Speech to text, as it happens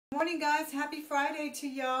Morning guys, happy Friday to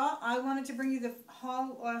y'all. I wanted to bring you the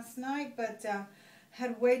haul last night, but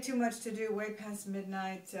had way too much to do, way past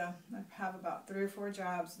midnight. I have about 3 or 4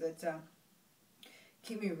 jobs that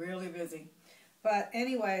keep me really busy. But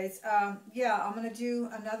anyways, yeah, I'm going to do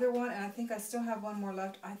another one, and I think I still have one more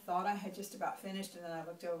left. I thought I had just about finished, and then I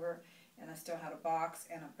looked over, and I still had a box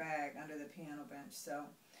and a bag under the piano bench. So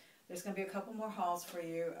there's going to be a couple more hauls for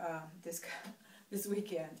you this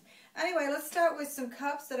weekend. Anyway, let's start with some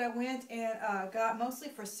cups that I went and got mostly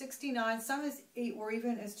for $69. Some were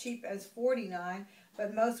even as cheap as $49,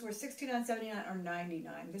 but most were $69, $79, or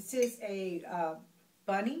 $99. This is a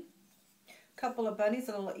bunny, couple of bunnies,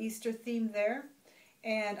 a little Easter theme there.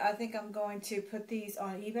 And I think I'm going to put these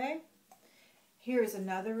on eBay. Here's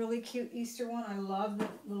another really cute Easter one. I love the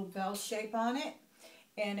little bell shape on it.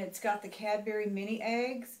 And it's got the Cadbury mini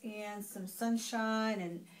eggs and some sunshine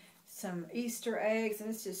and some Easter eggs, and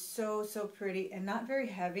it's just so pretty and not very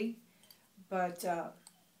heavy, but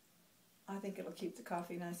I think it'll keep the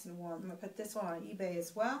coffee nice and warm. I'm going to put this one on eBay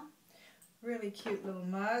as well. Really cute little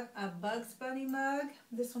mug, a Bugs Bunny mug.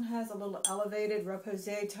 This one has a little elevated repose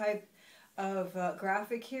type of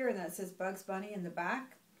graphic here, and that says Bugs Bunny in the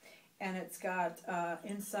back, and it's got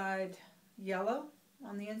inside yellow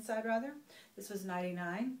on the inside rather. This was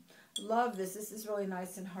 $99. Love this. This is really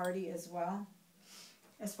nice and hardy as well.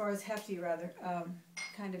 As far as hefty, rather,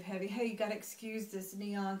 kind of heavy. Hey, you got to excuse this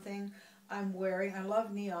neon thing I'm wearing. I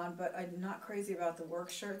love neon, but I'm not crazy about the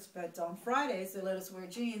work shirts. But on Fridays, they let us wear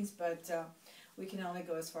jeans, but we can only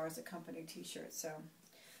go as far as a company t-shirt. So,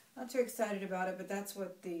 not too excited about it, but that's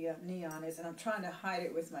what the neon is. And I'm trying to hide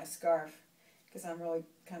it with my scarf because I'm really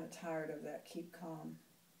kind of tired of that keep calm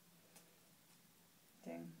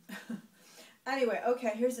thing. Anyway,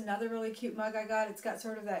 okay, here's another really cute mug I got. It's got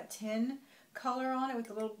sort of that tin color on it with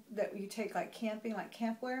a little that you take like camping, like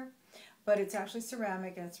campware, but it's actually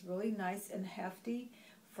ceramic and it's really nice and hefty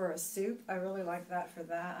for a soup. I really like that for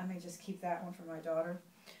that. I may just keep that one for my daughter.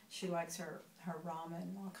 She likes her ramen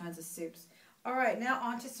and all kinds of soups. All right, now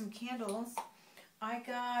on to some candles. I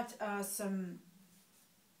got a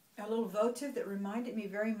little votive that reminded me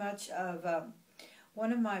very much of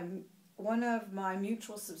one of my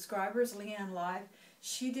mutual subscribers, Leanne Live.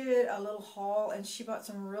 She did a little haul, and she bought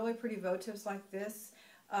some really pretty votives like this,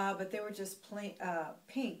 but they were just plain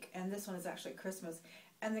pink, and this one is actually Christmas.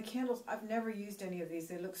 And the candles, I've never used any of these.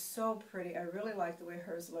 They look so pretty. I really like the way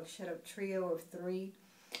hers looks. She had a trio of 3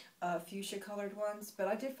 fuchsia-colored ones, but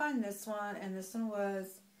I did find this one, and this one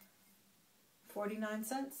was 49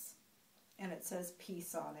 cents, and it says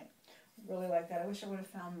peace on it. Really like that. I wish I would have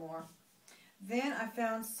found more. Then I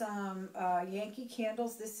found some Yankee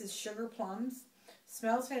candles. This is Sugar Plums.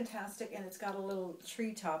 Smells fantastic, and it's got a little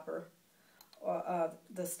tree topper.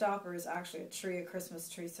 The stopper is actually a tree, a Christmas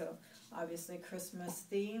tree, so obviously Christmas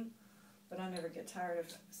theme. But I never get tired of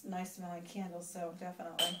nice smelling candles, so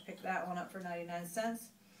definitely pick that one up for 99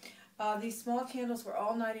 cents. These small candles were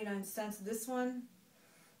all 99 cents. This one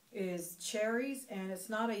is cherries, and it's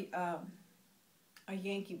not a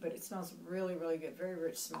Yankee, but it smells really good, very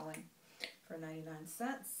rich smelling for 99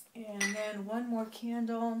 cents. And then one more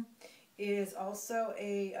candle is also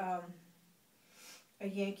a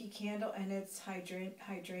Yankee candle, and it's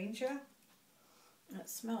hydrangea. It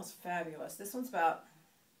smells fabulous. This one's about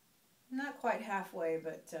not quite halfway,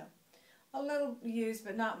 but a little used,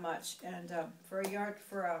 but not much. And for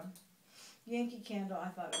a Yankee candle, I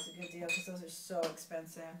thought it was a good deal because those are so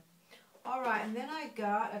expensive. All right, and then I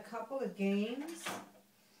got a couple of games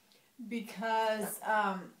because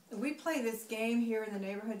we play this game here in the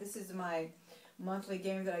neighborhood. This is my monthly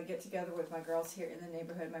game that I get together with my girls here in the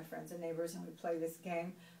neighborhood, my friends and neighbors, and we play this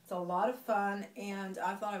game. It's a lot of fun, and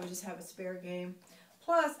I thought I would just have a spare game.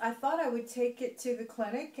 Plus, I thought I would take it to the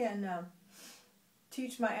clinic and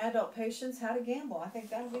teach my adult patients how to gamble. I think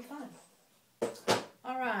that'll be fun.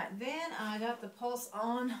 All right, then I got the pulse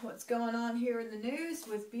on what's going on here in the news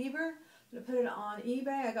with Bieber. I'm going to put it on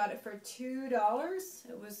eBay. I got it for $2.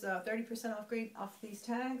 It was 30% off these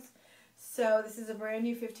tags. So this is a brand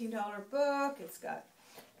new $15 book. It's got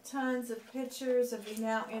tons of pictures of the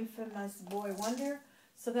now infamous Boy Wonder.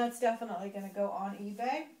 So that's definitely going to go on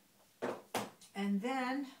eBay. And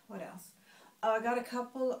then, what else? I got a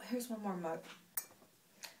couple, here's one more mug.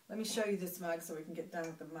 Let me show you this mug so we can get done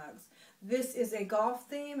with the mugs. This is a golf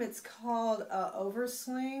theme. It's called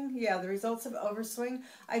Overswing. Yeah, the results of Overswing.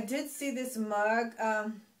 I did see this mug.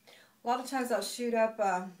 A lot of times I'll shoot up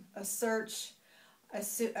a search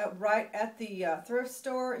right at the thrift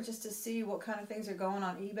store just to see what kind of things are going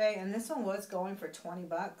on eBay, and this one was going for 20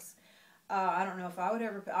 bucks. I don't know if I would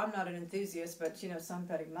ever, I'm not an enthusiast, but you know,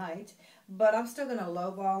 somebody might. But I'm still going to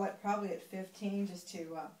lowball it, probably at 15, just to,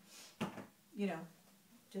 you know,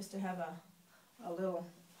 just to have a little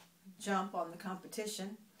jump on the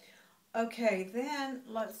competition. Okay, then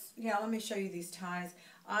let me show you these ties.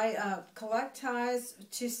 I collect ties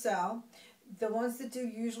to sell. The ones that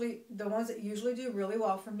usually do really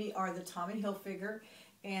well for me are the Tommy Hilfiger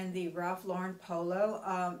and the Ralph Lauren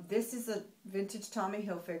Polo. This is a vintage Tommy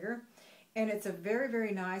Hilfiger, and it's a very,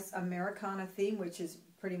 very nice Americana theme, which is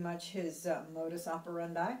pretty much his modus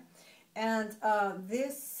operandi. And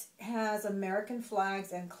this has American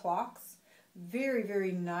flags and clocks. Very,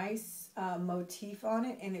 very nice motif on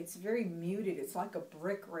it, and it's very muted. It's like a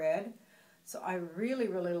brick red. So I really,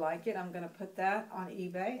 really like it. I'm going to put that on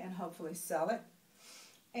eBay and hopefully sell it.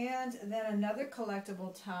 And then another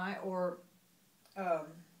collectible tie or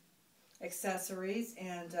accessories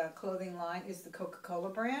and clothing line is the Coca-Cola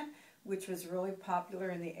brand, which was really popular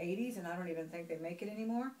in the 80s, and I don't even think they make it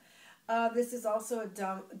anymore. This is also a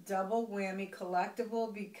double whammy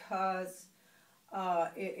collectible because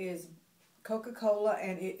it is Coca-Cola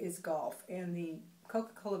and it is golf. And the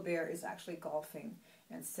Coca-Cola bear is actually golfing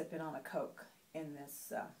and sipping on a Coke in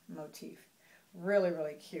this motif. Really,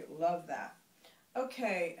 really cute. Love that.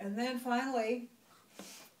 Okay, and then finally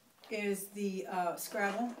is the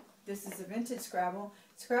Scrabble. This is a vintage Scrabble.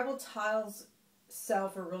 Scrabble tiles sell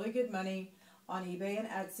for really good money on eBay and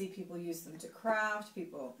Etsy. People use them to craft.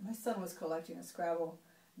 My son was collecting a Scrabble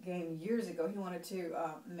game years ago. He wanted to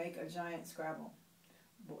make a giant Scrabble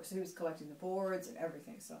board. So he was collecting the boards and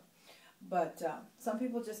everything. But some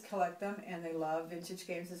people just collect them, and they love vintage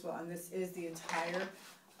games as well. And this is the entire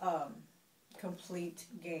complete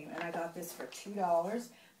game. And I got this for $2.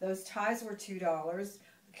 Those ties were $2.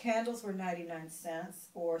 The candles were 99 cents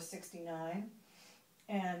or 69,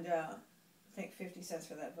 and I think 50 cents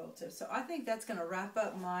for that votive. So I think that's going to wrap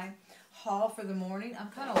up my haul for the morning. I'm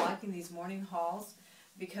kind of liking these morning hauls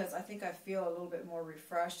because I think I feel a little bit more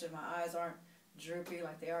refreshed and my eyes aren't droopy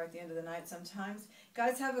like they are at the end of the night sometimes.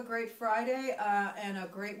 Guys, have a great Friday and a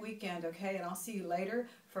great weekend, okay? And I'll see you later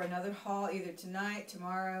for another haul, either tonight,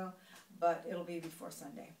 tomorrow, but it'll be before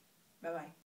Sunday. Bye-bye.